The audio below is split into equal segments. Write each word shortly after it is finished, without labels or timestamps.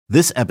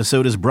This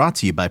episode is brought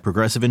to you by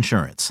Progressive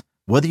Insurance.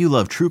 Whether you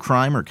love true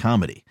crime or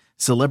comedy,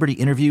 celebrity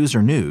interviews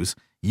or news,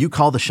 you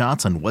call the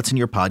shots on what's in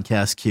your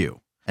podcast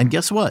queue. And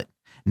guess what?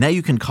 Now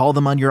you can call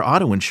them on your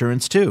auto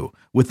insurance too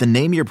with the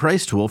Name Your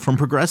Price tool from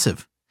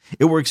Progressive.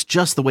 It works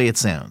just the way it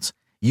sounds.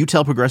 You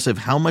tell Progressive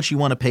how much you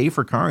want to pay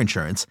for car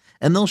insurance,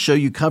 and they'll show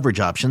you coverage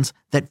options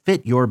that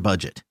fit your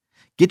budget.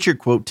 Get your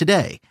quote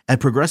today at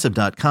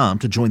Progressive.com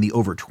to join the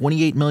over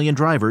 28 million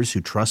drivers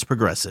who trust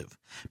Progressive.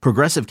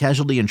 Progressive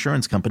Casualty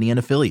Insurance Company and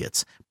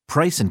Affiliates.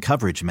 Price and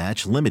coverage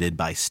match limited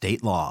by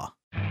state law.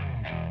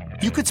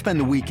 You could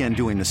spend the weekend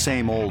doing the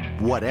same old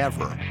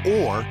whatever,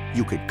 or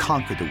you could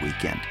conquer the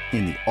weekend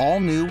in the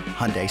all-new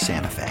Hyundai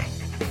Santa Fe.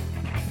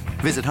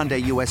 Visit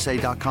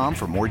HyundaiUSA.com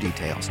for more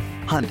details.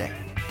 Hyundai,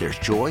 there's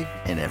joy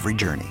in every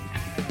journey.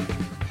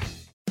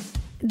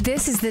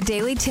 This is the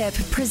Daily Tip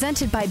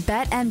presented by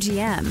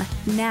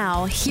BetMGM.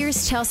 Now,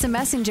 here's Chelsea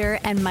Messenger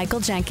and Michael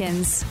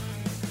Jenkins.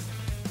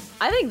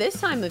 I think this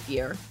time of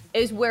year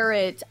is where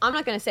I'm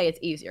not going to say it's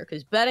easier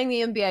because betting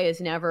the NBA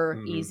is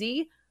never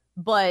easy,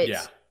 but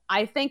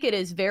I think it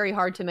is very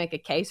hard to make a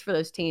case for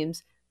those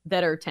teams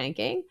that are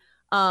tanking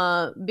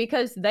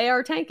because they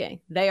are tanking.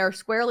 They are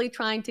squarely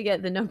trying to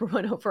get the number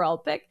one overall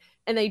pick,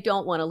 and they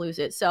don't want to lose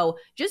it. So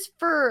just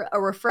for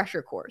a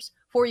refresher course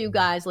for you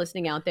guys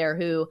listening out there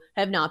who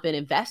have not been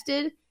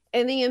invested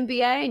in the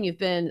NBA and you've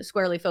been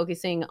squarely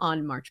focusing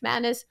on March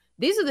Madness,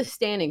 these are the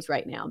standings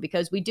right now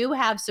because we do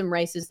have some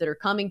races that are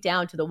coming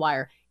down to the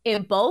wire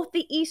in both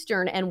the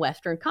Eastern and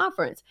Western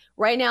Conference.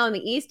 Right now in the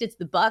East, it's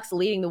the Bucks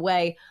leading the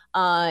way.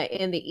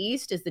 In the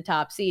East is the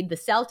top seed. The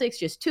Celtics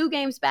just 2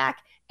 games back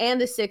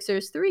and the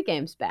Sixers 3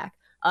 games back.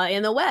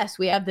 In the West,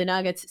 we have the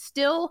Nuggets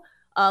still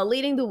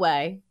leading the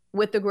way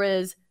with the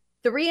Grizz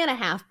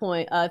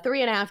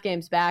 3.5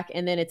 games back.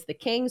 And then it's the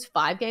Kings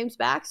 5 games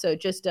back. So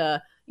just so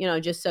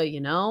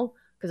you know,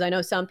 because I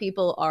know some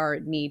people are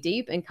knee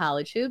deep in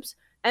college hoops.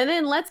 And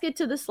then let's get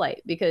to the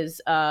slate because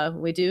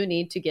we do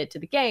need to get to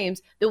the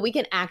games that we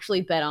can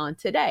actually bet on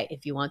today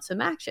if you want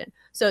some action.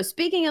 So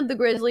speaking of the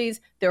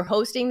Grizzlies, they're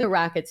hosting the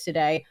Rockets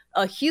today.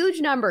 A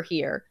huge number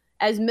here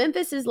as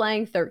Memphis is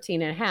laying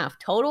 13.5.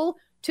 Total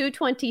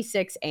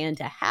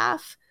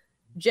 226.5.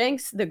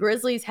 Jenks, the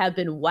Grizzlies have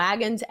been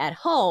wagons at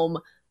home,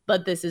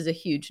 but this is a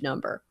huge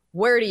number.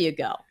 Where do you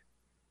go?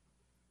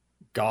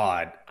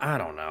 God, I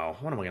don't know.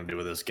 What am I going to do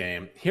with this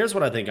game? Here's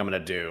what I think I'm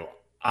going to do.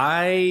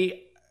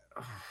 I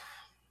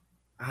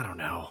don't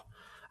know.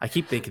 I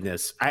keep thinking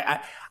this.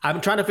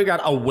 I'm trying to figure out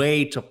a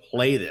way to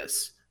play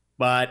this,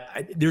 but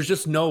there's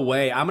just no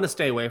way. I'm going to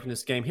stay away from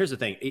this game. Here's the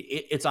thing.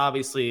 It's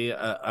obviously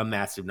a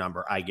massive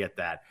number. I get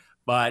that.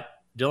 But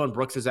Dylan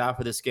Brooks is out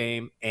for this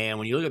game. And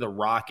when you look at the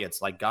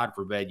Rockets, like God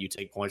forbid you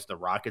take points to the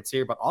Rockets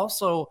here, but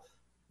also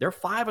they're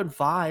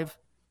 5-5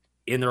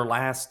 in their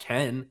last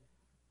 10,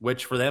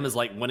 which for them is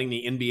like winning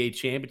the NBA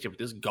championship with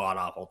this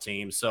god-awful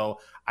team. So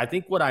I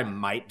think what I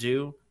might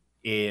do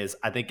is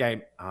I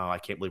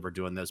can't believe we're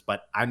doing this,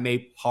 but I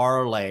may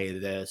parlay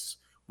this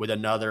with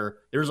another.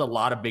 There's a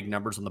lot of big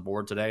numbers on the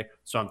board today.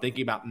 So I'm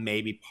thinking about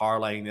maybe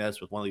parlaying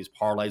this with one of these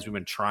parlays we've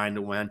been trying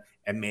to win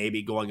and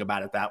maybe going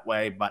about it that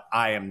way. But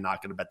I am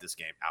not going to bet this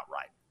game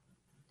outright.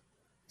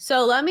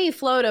 So let me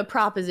float a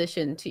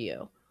proposition to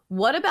you.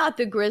 What about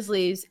the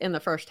Grizzlies in the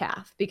first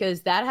half?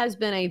 Because that has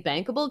been a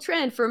bankable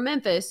trend for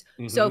Memphis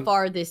so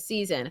far this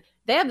season.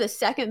 They have the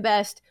second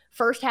best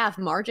first half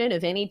margin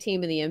of any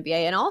team in the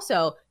NBA and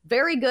also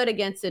very good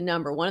against the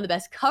number. One of the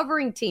best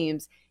covering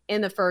teams in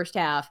the first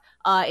half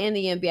in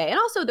the NBA. And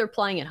also they're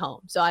playing at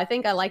home. So I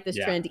think I like this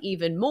trend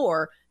even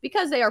more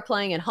because they are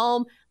playing at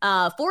home.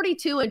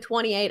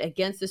 42-28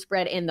 against the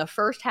spread in the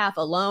first half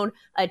alone.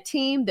 A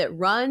team that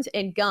runs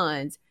and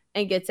guns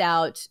and gets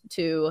out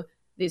to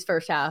these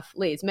first half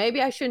leads.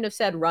 Maybe I shouldn't have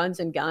said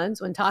runs and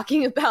guns when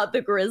talking about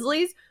the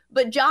Grizzlies,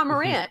 but Ja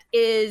Morant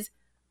is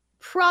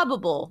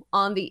probable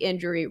on the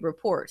injury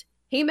report.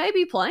 He may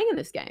be playing in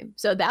this game.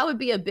 So that would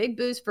be a big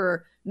boost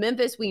for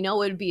Memphis. We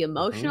know it would be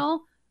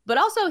emotional, but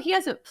also he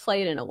hasn't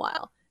played in a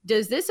while.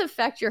 Does this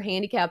affect your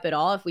handicap at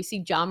all if we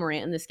see Ja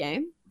Morant in this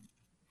game?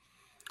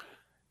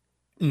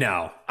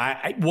 No,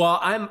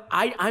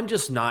 I'm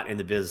just not in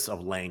the business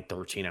of laying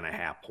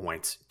 13.5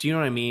 points. Do you know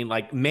what I mean?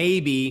 Like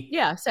maybe.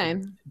 Yeah,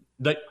 same.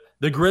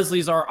 The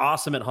Grizzlies are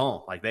awesome at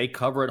home. Like they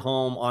cover at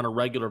home on a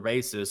regular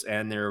basis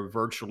and they're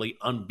virtually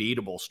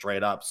unbeatable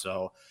straight up.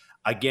 So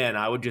again,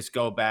 I would just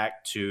go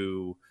back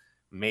to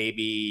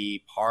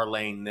maybe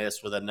parlaying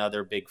this with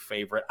another big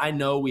favorite. I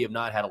know we have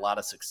not had a lot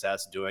of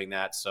success doing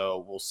that,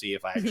 so we'll see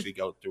if I actually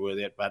go through with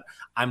it. But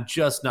I'm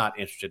just not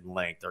interested in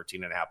laying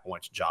 13.5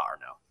 points, Ja or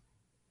no.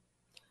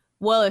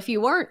 Well, if you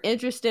weren't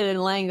interested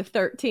in laying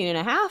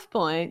 13.5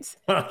 points,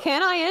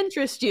 can I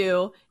interest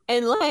you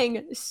in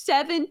laying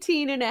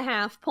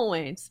 17.5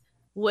 points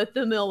with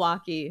the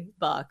Milwaukee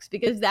Bucks?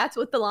 Because that's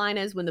what the line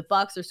is when the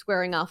Bucks are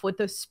squaring off with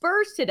the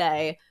Spurs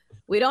today.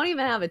 We don't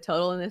even have a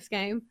total in this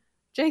game.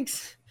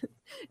 Jenks,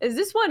 is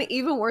this one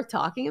even worth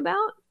talking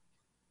about?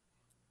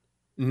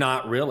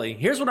 Not really.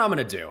 Here's what I'm going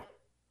to do.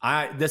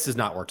 This is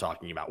not what we're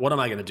talking about. What am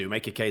I going to do?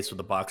 Make a case for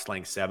the Bucks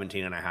laying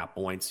 17.5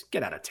 points?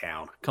 Get out of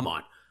town. Come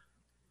on.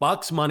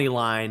 Bucks money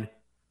line,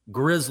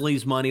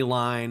 Grizzlies money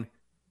line,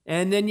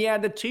 and then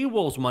the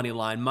T-Wolves money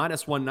line,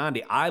 minus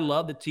 190. I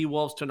love the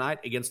T-Wolves tonight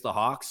against the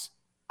Hawks.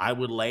 I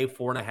would lay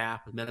 4.5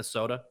 with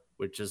Minnesota,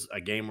 which is a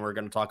game we're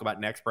going to talk about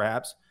next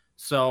perhaps.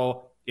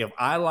 So if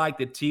I like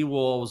the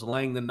T-Wolves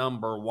laying the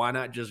number, why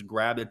not just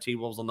grab the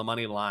T-Wolves on the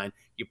money line?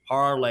 You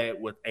parlay it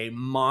with a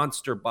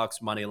monster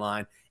Bucks money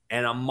line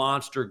and a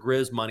monster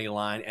Grizz money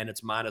line, and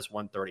it's minus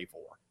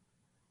 134.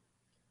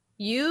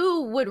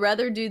 You would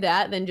rather do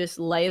that than just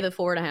lay the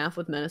 4.5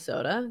 with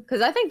Minnesota?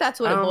 Because I think that's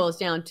what it boils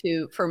down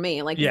to for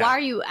me. Like, why are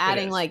you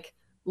adding like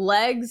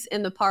legs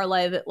in the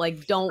parlay that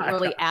like don't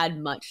really add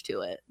much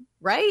to it,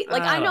 right?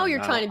 Like, I know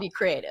you're trying to be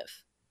creative.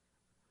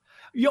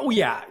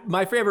 Yeah,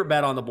 my favorite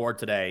bet on the board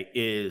today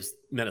is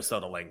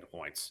Minnesota laying the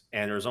points.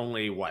 And there's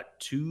only,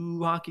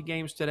 2 hockey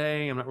games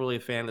today? I'm not really a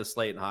fan of the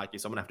slate in hockey,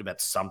 so I'm going to have to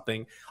bet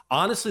something.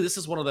 Honestly, this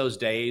is one of those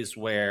days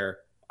where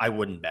I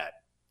wouldn't bet.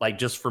 Like,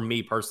 just for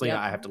me personally,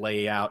 I have to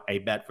lay out a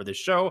bet for this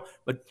show.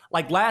 But,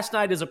 like, last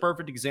night is a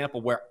perfect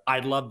example where I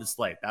love the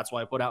slate. That's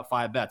why I put out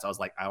 5 bets. I was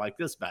like, I like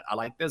this bet. I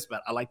like this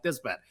bet. I like this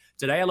bet.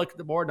 Today I look at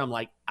the board and I'm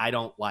like, I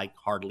don't like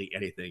hardly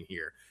anything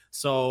here.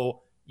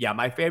 So, yeah,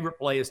 my favorite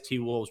play is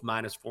T-Wolves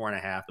minus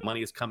 4.5. The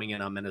money is coming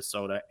in on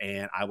Minnesota,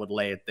 and I would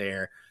lay it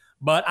there.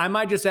 But I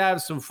might just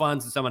have some fun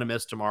since I'm going to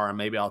miss tomorrow, and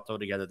maybe I'll throw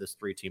together this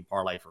 3-team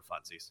parlay for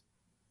funsies.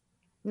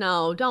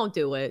 No, don't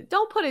do it.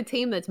 Don't put a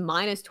team that's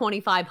minus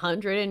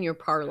 2,500 in your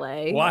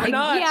parlay. Why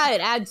not? Yeah,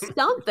 it adds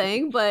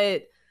something,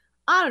 but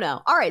I don't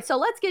know. All right, so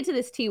let's get to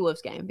this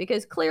T-Wolves game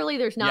because clearly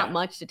there's not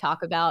much to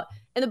talk about.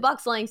 And the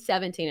Bucks laying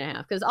 17.5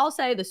 because I'll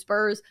say the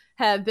Spurs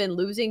have been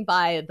losing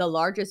by the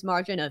largest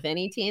margin of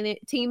any team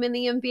in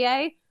the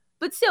NBA.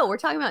 But still, we're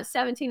talking about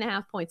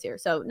 17.5 points here.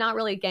 So not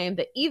really a game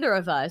that either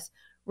of us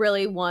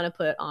really want to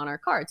put on our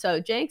card. So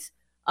Jenks,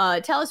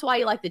 tell us why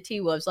you like the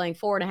T-Wolves laying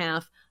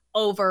 4.5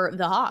 over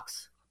the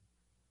Hawks.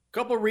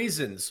 Couple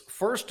reasons.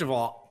 First of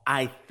all,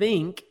 I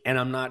think, and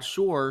I'm not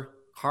sure,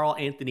 Karl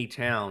Anthony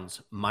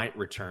Towns might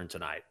return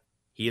tonight.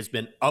 He has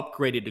been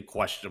upgraded to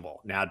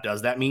questionable. Now,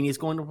 does that mean he's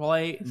going to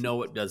play?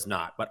 No, it does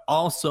not. But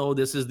also,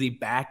 this is the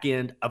back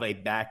end of a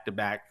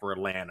back-to-back for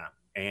Atlanta.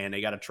 And they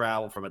got to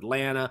travel from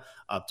Atlanta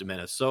up to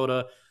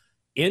Minnesota.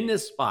 In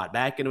this spot,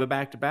 back end of a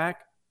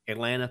back-to-back,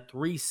 Atlanta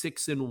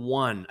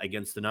 3-6-1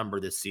 against the number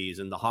this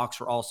season. The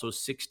Hawks are also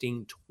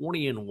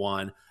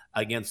 16-20-1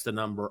 against the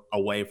number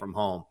away from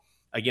home.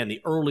 Again,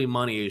 the early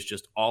money is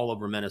just all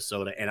over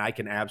Minnesota, and I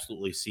can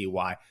absolutely see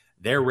why.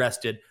 They're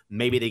rested.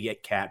 Maybe they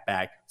get Cat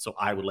back, so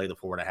I would lay the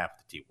 4.5 with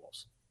the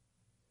T-Wolves.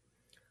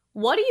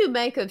 What do you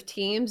make of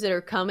teams that are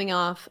coming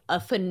off a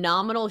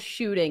phenomenal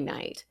shooting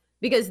night?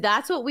 Because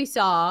that's what we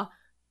saw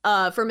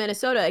for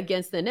Minnesota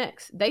against the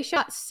Knicks. They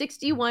shot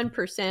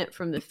 61%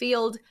 from the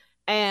field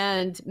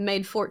and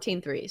made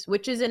 14 threes,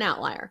 which is an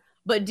outlier.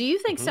 But do you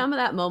think some of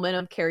that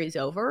momentum carries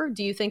over?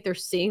 Do you think they're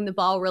seeing the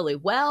ball really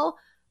well?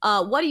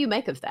 What do you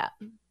make of that?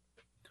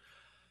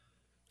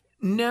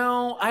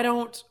 No, I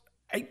don't.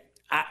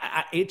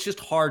 It's just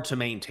hard to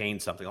maintain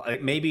something.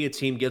 Like maybe a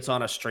team gets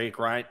on a streak,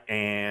 right,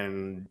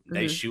 and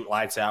they shoot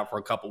lights out for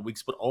a couple of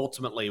weeks. But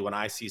ultimately, when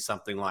I see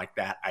something like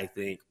that, I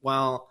think,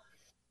 well,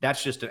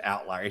 that's just an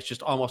outlier. It's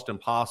just almost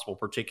impossible,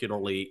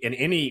 particularly at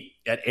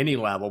any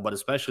level, but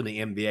especially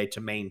in the NBA,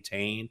 to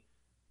maintain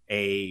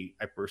a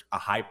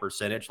high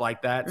percentage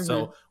like that.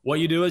 So what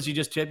you do is you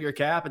just tip your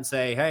cap and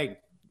say, hey,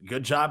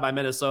 good job by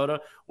Minnesota.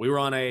 We were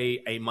on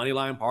a money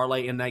line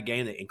parlay in that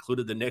game that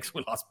included the Knicks.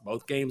 We lost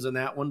both games in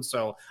that one.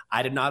 So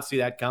I did not see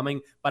that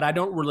coming, but I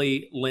don't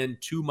really lend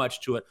too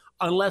much to it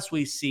unless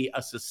we see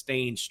a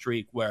sustained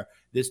streak where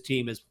this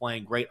team is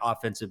playing great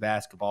offensive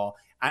basketball.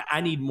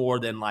 I need more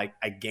than like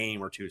a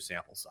game or two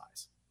sample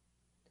size.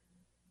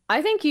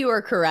 I think you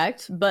are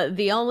correct, but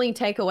the only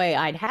takeaway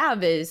I'd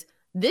have is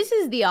this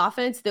is the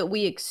offense that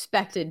we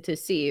expected to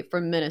see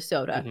from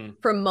Minnesota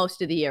for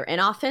most of the year. And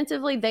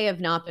offensively, they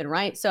have not been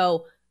right.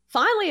 So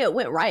finally, it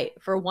went right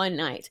for one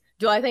night.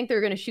 Do I think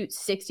they're going to shoot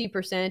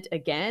 60%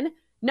 again?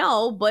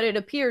 No, but it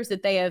appears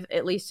that they have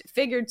at least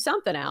figured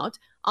something out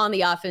on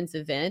the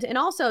offensive end. And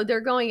also, they're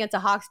going against a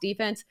Hawks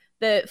defense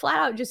that flat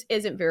out just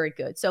isn't very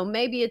good. So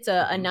maybe it's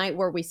a night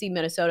where we see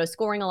Minnesota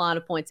scoring a lot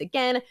of points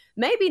again,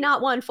 maybe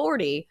not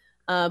 140.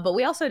 But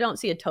we also don't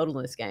see a total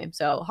in this game.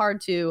 So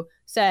hard to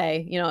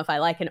say, if I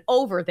like an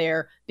over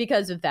there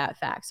because of that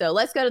fact. So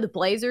let's go to the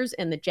Blazers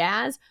and the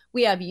Jazz.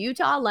 We have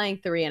Utah laying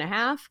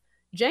 3.5.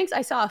 Jenks,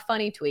 I saw a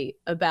funny tweet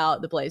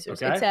about the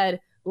Blazers. Okay. It said,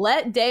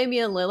 let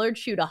Damian Lillard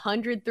shoot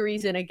 100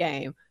 threes in a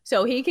game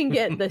so he can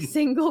get the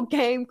single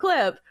game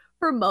clip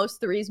for most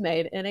threes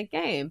made in a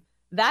game.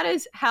 That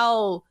is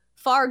how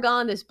far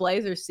gone this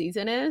Blazers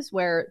season is,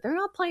 where they're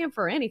not playing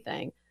for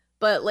anything.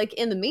 But like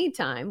in the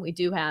meantime, we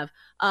do have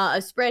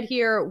a spread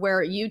here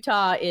where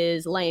Utah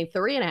is laying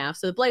 3.5.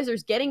 So the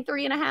Blazers getting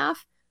 3.5.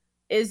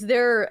 Is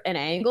there an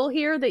angle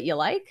here that you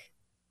like?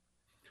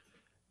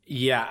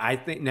 Yeah,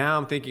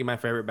 I'm thinking my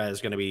favorite bet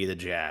is going to be the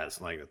Jazz,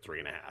 like the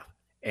 3.5.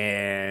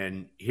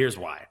 And here's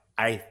why.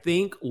 I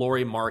think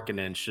Lauri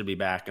Markkanen should be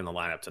back in the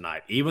lineup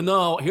tonight, even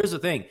though, here's the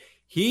thing,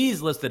 he's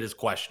listed as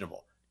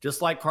questionable,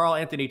 just like Karl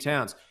Anthony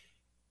Towns.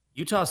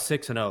 Utah's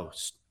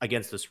 6-0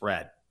 against the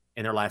spread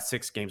in their last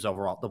 6 games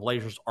overall. The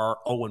Blazers are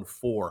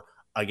 0-4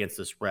 against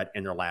the spread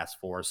in their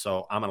last 4,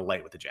 so I'm going to lay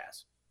with the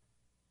Jazz.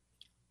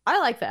 I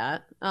like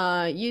that.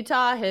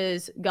 Utah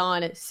has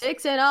gone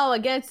 6-0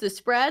 against the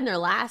spread in their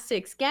last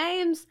 6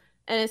 games,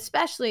 and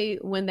especially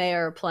when they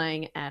are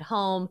playing at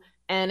home.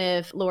 And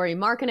if Lauri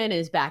Markkanen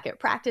is back at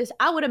practice,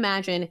 I would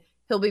imagine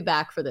he'll be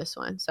back for this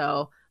one.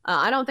 So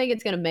I don't think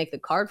it's going to make the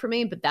card for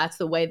me, but that's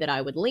the way that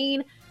I would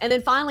lean. And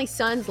then finally,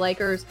 Suns,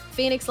 Lakers,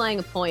 Phoenix laying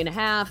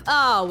 1.5.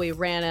 Oh, we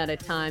ran out of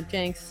time.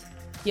 Jinx,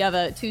 you have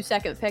a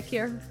 2-second pick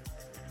here?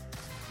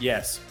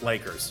 Yes,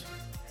 Lakers.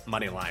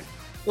 Money line.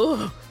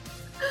 Ooh.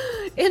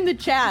 In the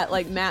chat,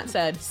 like Matt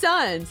said,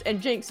 Suns,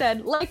 and Jinx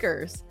said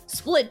Lakers.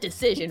 Split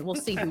decision. We'll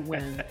see who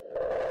wins.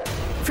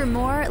 For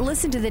more,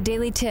 listen to the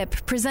Daily Tip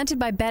presented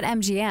by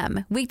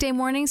BetMGM. Weekday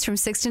mornings from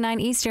 6 to 9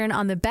 Eastern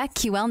on the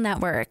BetQL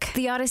network,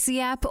 the Odyssey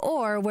app,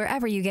 or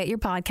wherever you get your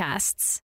podcasts.